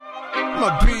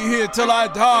I'ma be here till I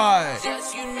die.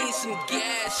 Just you need some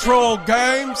gas. Troll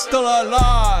game, still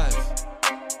alive.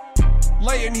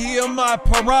 Laying here in my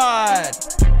parade.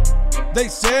 They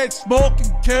said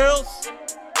smoking kills.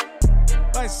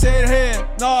 I said hey,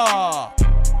 nah.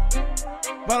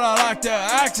 But I like the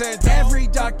accent. Every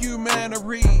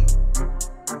documentary,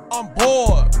 I'm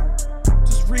bored.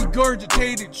 Just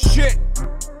regurgitated shit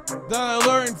that I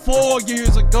learned 4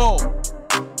 years ago.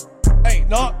 Ain't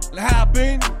nothing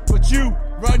happened, but you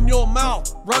run your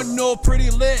mouth, run your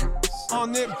pretty lips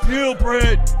on them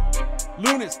purebred.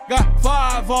 Lunas got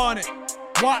 5 on it.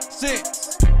 What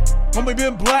 6? Homie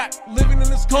been black, living in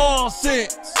this car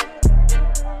since.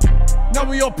 Now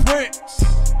we your prince.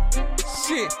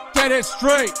 Shit, get it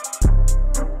straight.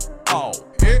 Oh,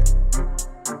 yeah.